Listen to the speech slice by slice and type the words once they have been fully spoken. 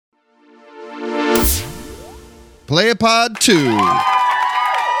Playapod 2.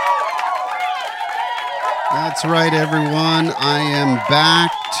 That's right, everyone. I am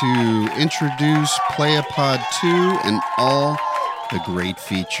back to introduce Playapod 2 and all the great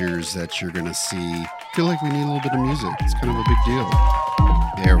features that you're going to see. I feel like we need a little bit of music. It's kind of a big deal.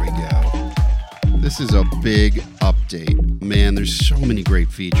 There we go. This is a big update. Man, there's so many great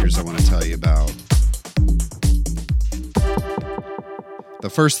features I want to tell you about. The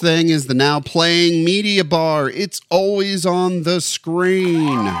first thing is the now playing media bar. It's always on the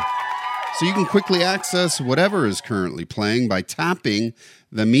screen. So you can quickly access whatever is currently playing by tapping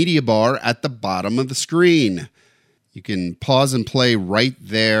the media bar at the bottom of the screen. You can pause and play right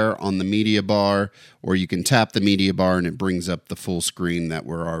there on the media bar, or you can tap the media bar and it brings up the full screen that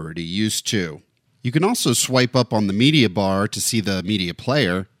we're already used to. You can also swipe up on the media bar to see the media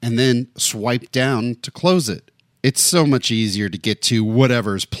player and then swipe down to close it. It's so much easier to get to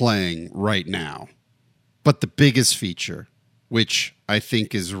whatever's playing right now. But the biggest feature, which I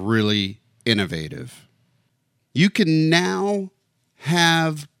think is really innovative, you can now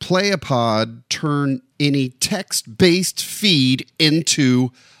have Playapod turn any text-based feed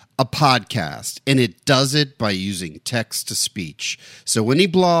into a podcast, and it does it by using text-to-speech. So any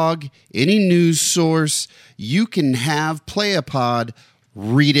blog, any news source, you can have Playapod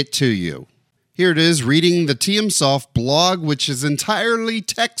read it to you. Here it is, reading the TMSoft blog, which is entirely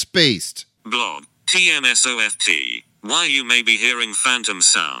text-based. Blog, TMSOFT, why you may be hearing phantom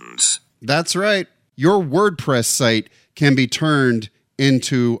sounds. That's right. Your WordPress site can be turned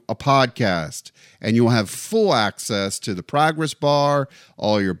into a podcast, and you'll have full access to the progress bar,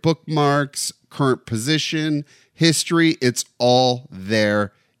 all your bookmarks, current position, history. It's all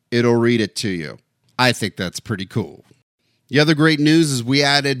there. It'll read it to you. I think that's pretty cool. The other great news is we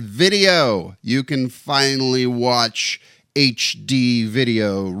added video. You can finally watch HD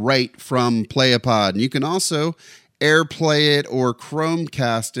video right from Playapod. And you can also AirPlay it or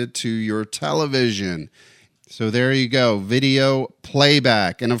Chromecast it to your television. So there you go, video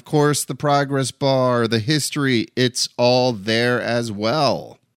playback. And of course, the progress bar, the history, it's all there as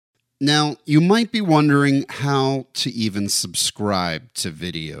well. Now, you might be wondering how to even subscribe to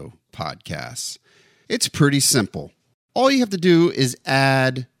video podcasts. It's pretty simple. All you have to do is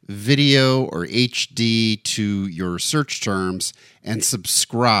add video or HD to your search terms and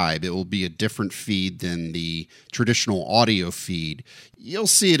subscribe. It will be a different feed than the traditional audio feed. You'll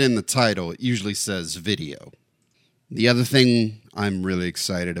see it in the title. It usually says video. The other thing I'm really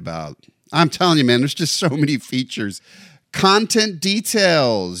excited about, I'm telling you, man, there's just so many features. Content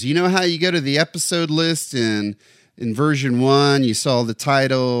details. You know how you go to the episode list and in version 1, you saw the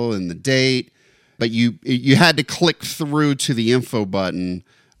title and the date, but you had to click through to the info button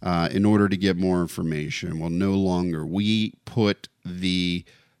in order to get more information. Well, no longer. We put the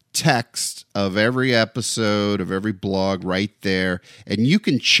text of every episode, of every blog right there, and you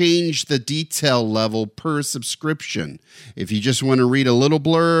can change the detail level per subscription. If you just want to read a little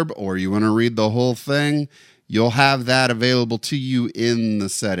blurb or you want to read the whole thing, you'll have that available to you in the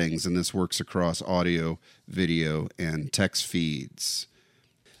settings, and this works across audio, video, and text feeds.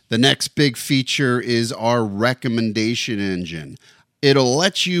 The next big feature is our recommendation engine. It'll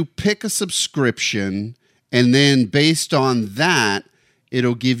let you pick a subscription, and then based on that,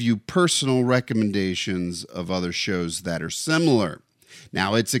 it'll give you personal recommendations of other shows that are similar.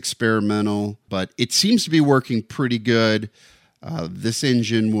 Now, it's experimental, but it seems to be working pretty good. This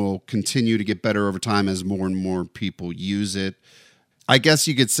engine will continue to get better over time as more and more people use it. I guess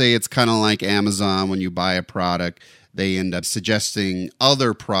you could say it's kind of like Amazon. When you buy a product, they end up suggesting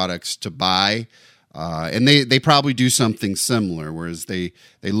other products to buy. And they probably do something similar, whereas they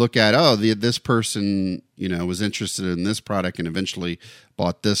look at, this person, was interested in this product and eventually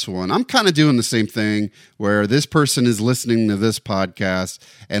bought this one. I'm kind of doing the same thing where this person is listening to this podcast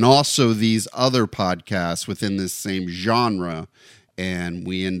and also these other podcasts within this same genre. And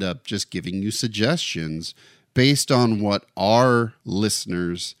we end up just giving you suggestions based on what our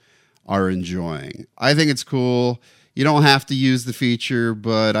listeners are enjoying. I think it's cool. You don't have to use the feature,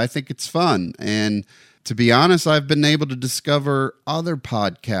 but I think it's fun. And to be honest, I've been able to discover other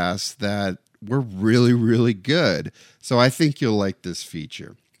podcasts that were really, really good. So I think you'll like this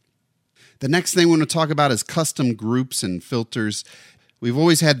feature. The next thing we want to talk about is custom groups and filters. We've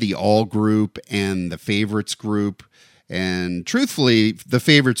always had the all group and the favorites group. And truthfully, the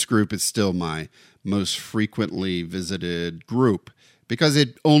favorites group is still my most frequently visited group because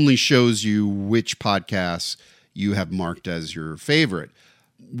it only shows you which podcasts you have marked as your favorite.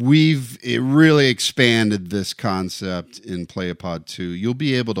 We've really expanded this concept in Playapod 2. You'll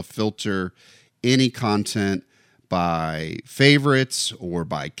be able to filter any content by favorites or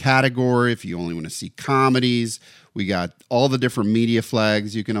by category. If you only want to see comedies, we got all the different media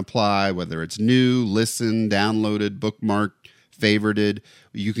flags you can apply, whether it's new, listen, downloaded, bookmarked, favorited.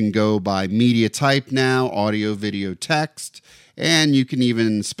 You can go by media type now, audio, video, text, and you can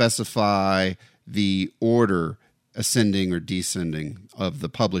even specify the order, ascending or descending, of the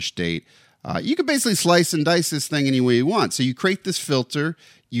published date. You can basically slice and dice this thing any way you want. So you create this filter,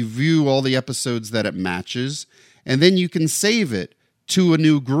 you view all the episodes that it matches, and then you can save it to a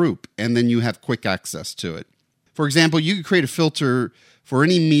new group, and then you have quick access to it. For example, you could create a filter for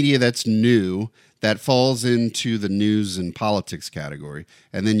any media that's new that falls into the news and politics category,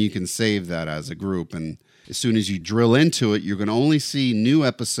 and then you can save that as a group. And as soon as you drill into it, you're going to only see new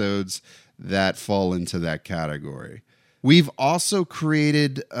episodes that fall into that category. We've also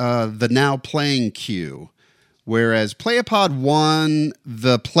created the Now Playing queue, whereas Playapod 1,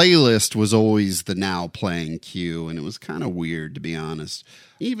 the playlist was always the Now Playing queue, and it was kind of weird, to be honest,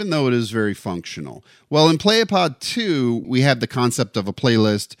 even though it is very functional. Well, in Playapod 2, we have the concept of a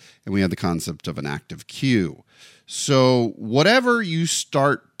playlist, and we have the concept of an active queue. So whatever you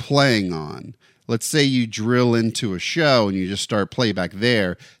start playing on, let's say you drill into a show and you just start playback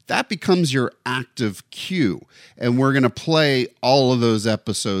there, that becomes your active queue. And we're going to play all of those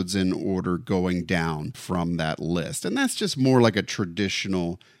episodes in order going down from that list. And that's just more like a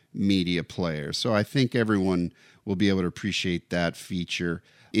traditional media player. So I think everyone will be able to appreciate that feature.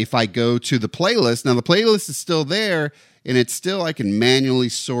 If I go to the playlist, now the playlist is still there, and it's still, I can manually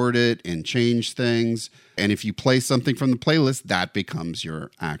sort it and change things. And if you play something from the playlist, that becomes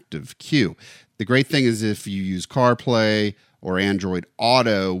your active queue. The great thing is if you use CarPlay or Android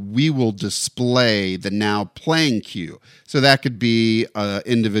Auto, we will display the Now Playing queue. So that could be an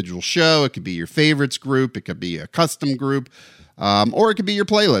individual show, it could be your favorites group, it could be a custom group, or it could be your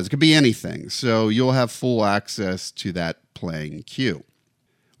playlist, it could be anything. So you'll have full access to that playing queue.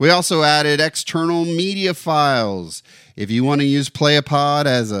 We also added external media files. If you want to use Playapod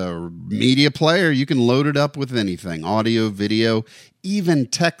as a media player, you can load it up with anything, audio, video, even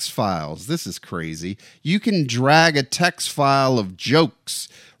text files. This is crazy. You can drag a text file of jokes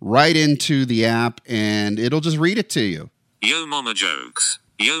right into the app, and it'll just read it to you. Yo mama jokes.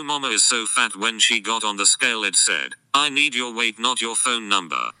 Yo mama is so fat when she got on the scale it said, I need your weight, not your phone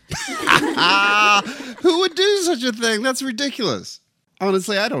number. Who would do such a thing? That's ridiculous.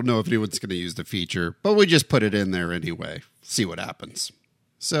 Honestly, I don't know if anyone's going to use the feature, but we just put it in there anyway. See what happens.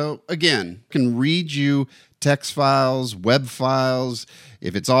 So again, can read you text files, web files.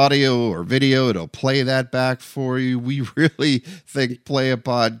 If it's audio or video, it'll play that back for you. We really think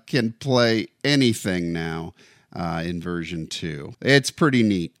Playapod can play anything now in version 2. It's pretty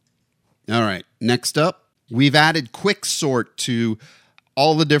neat. All right, next up, we've added quick sort to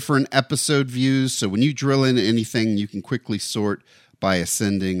all the different episode views. So when you drill in anything, you can quickly sort by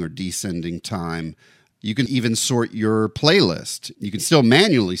ascending or descending time. You can even sort your playlist. You can still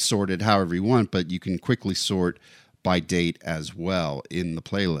manually sort it however you want, but you can quickly sort by date as well in the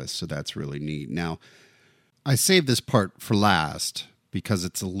playlist. So that's really neat. Now, I saved this part for last because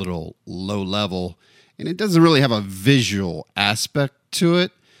it's a little low level and it doesn't really have a visual aspect to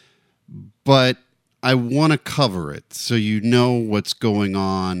it, but I want to cover it so you know what's going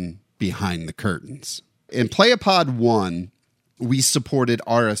on behind the curtains. In Playapod 1, we supported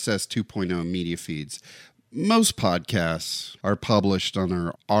RSS 2.0 media feeds. Most podcasts are published on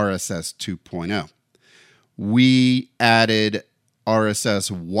our RSS 2.0. We added RSS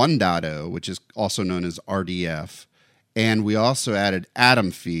 1.0, which is also known as RDF, and we also added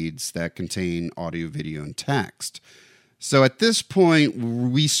Atom feeds that contain audio, video, and text. So at this point,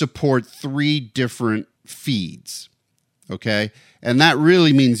 we support 3 different feeds, okay? And that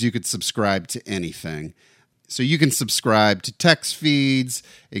really means you could subscribe to anything. So you can subscribe to text feeds,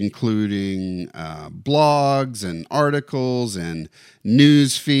 including blogs and articles and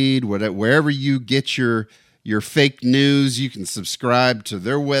news feed, wherever you get your fake news, you can subscribe to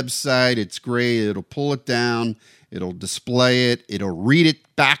their website. It's great. It'll pull it down. It'll display it. It'll read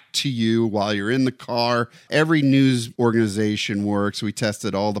it back to you while you're in the car. Every news organization works. We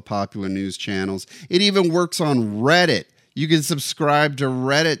tested all the popular news channels. It even works on Reddit. You can subscribe to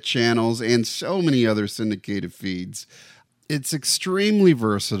Reddit channels and so many other syndicated feeds. It's extremely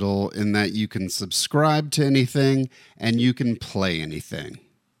versatile in that you can subscribe to anything and you can play anything.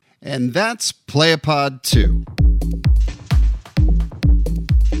 And that's Playapod 2.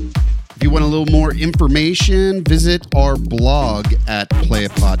 If you want a little more information, visit our blog at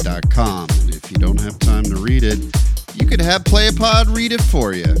playapod.com. And if you don't have time to read it, you could have Playapod read it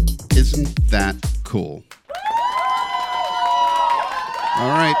for you. Isn't that cool? All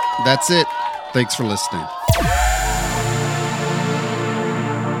right, that's it. Thanks for listening.